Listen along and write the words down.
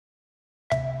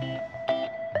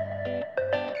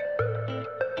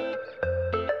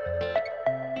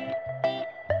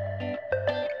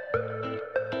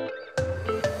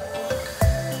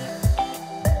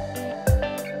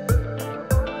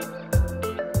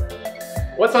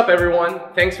What's up, everyone?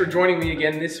 Thanks for joining me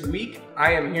again this week.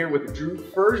 I am here with Drew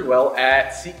Furgiuele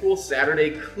at SQL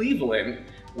Saturday Cleveland,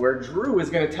 where Drew is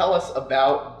going to tell us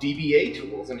about DBA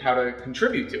tools and how to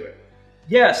contribute to it.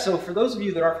 Yeah, so for those of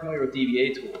you that aren't familiar with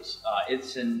DBA tools,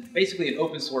 it's basically an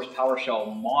open source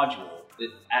PowerShell module that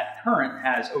at current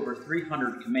has over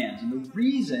 300 commands. And the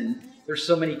reason there's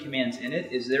so many commands in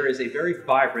it is there is a very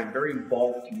vibrant, very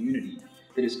involved community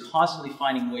that is constantly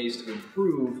finding ways to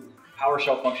improve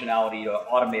PowerShell functionality to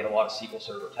automate a lot of SQL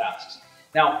Server tasks.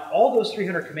 Now, all those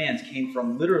 300 commands came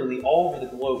from literally all over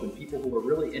the globe and people who are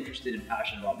really interested and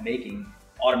passionate about making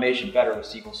automation better with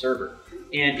SQL Server.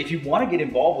 And if you want to get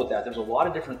involved with that, there's a lot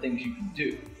of different things you can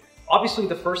do. Obviously,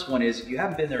 the first one is, if you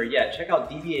haven't been there yet, check out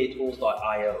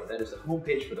dbatools.io. That is the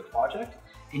homepage for the project.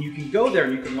 And you can go there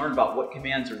and you can learn about what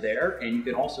commands are there, and you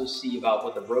can also see about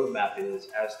what the roadmap is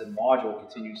as the module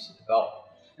continues to develop.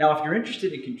 Now, if you're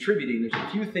interested in contributing, there's a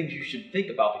few things you should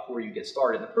think about before you get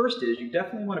started. The first is you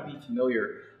definitely want to be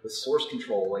familiar with source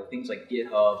control, like things like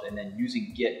GitHub, and then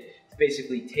using Git to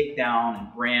basically take down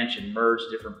and branch and merge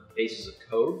different bases of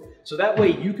code. So that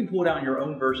way you can pull down your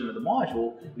own version of the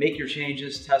module, make your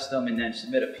changes, test them, and then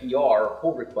submit a PR or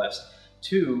pull request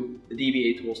to the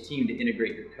DBA tools team to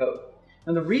integrate your code.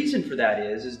 And the reason for that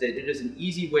is that it is an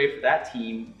easy way for that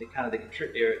team, the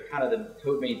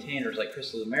code maintainers like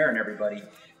Crystal Lemare and everybody,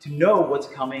 to know what's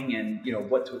coming and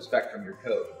what to expect from your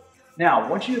code. Now,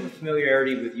 once you have a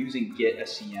familiarity with using Git,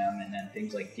 SCM, and then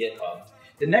things like GitHub,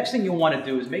 the next thing you'll want to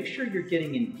do is make sure you're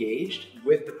getting engaged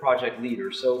with the project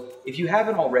leader. So if you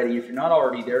haven't already, if you're not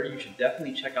already there, you should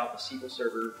definitely check out the SQL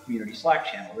Server Community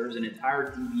Slack channel. There's an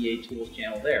entire DBA tools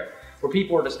channel there where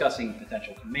people are discussing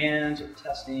potential commands or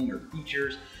testing or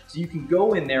features. So you can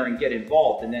go in there and get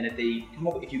involved. And then if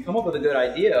you come up with a good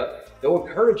idea, they'll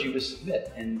encourage you to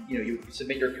submit, and you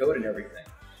submit your code and everything.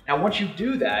 Now, once you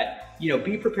do that,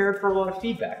 be prepared for a lot of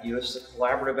feedback. It's a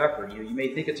collaborative effort. You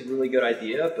may think it's a really good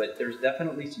idea, but there's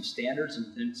definitely some standards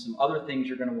and some other things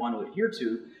you're going to want to adhere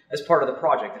to as part of the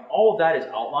project. And all of that is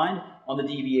outlined on the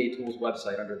DBA Tools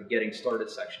website under the Getting Started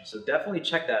section. So definitely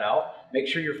check that out. Make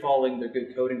sure you're following the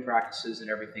good coding practices and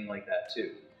everything like that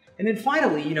too. And then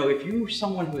finally, if you're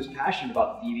someone who is passionate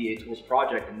about the DBA Tools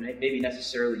project and maybe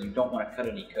necessarily you don't want to cut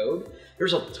any code,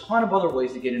 there's a ton of other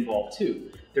ways to get involved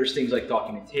too. There's things like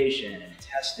documentation and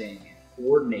testing and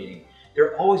coordinating.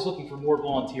 They're always looking for more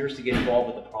volunteers to get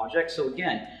involved with the project. So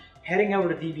again, heading over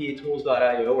to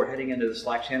dbatools.io or heading into the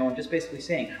Slack channel and just basically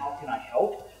saying, how can I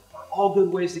help, are all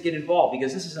good ways to get involved,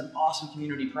 because this is an awesome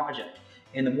community project.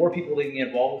 And the more people they can get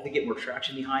involved with, they get more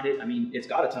traction behind it. I mean, it's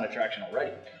got a ton of traction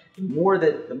already. The more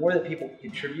that people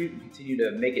contribute and continue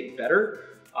to make it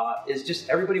better, is just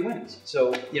everybody wins.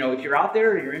 So, if you're out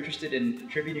there and you're interested in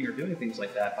contributing or doing things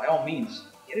like that, by all means,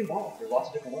 get involved. There's lots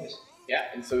of different ways. Yeah,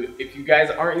 and so if you guys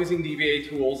aren't using DBA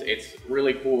tools, it's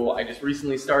really cool. I just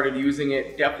recently started using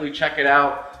it. Definitely check it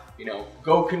out.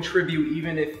 Go contribute,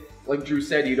 even if, like Drew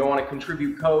said, you don't want to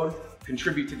contribute code,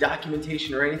 contribute to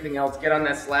documentation or anything else. Get on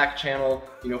that Slack channel,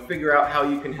 figure out how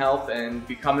you can help and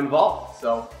become involved.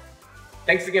 So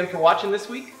thanks again for watching this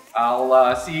week.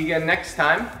 I'll see you again next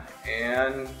time,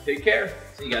 and take care.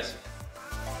 See you guys.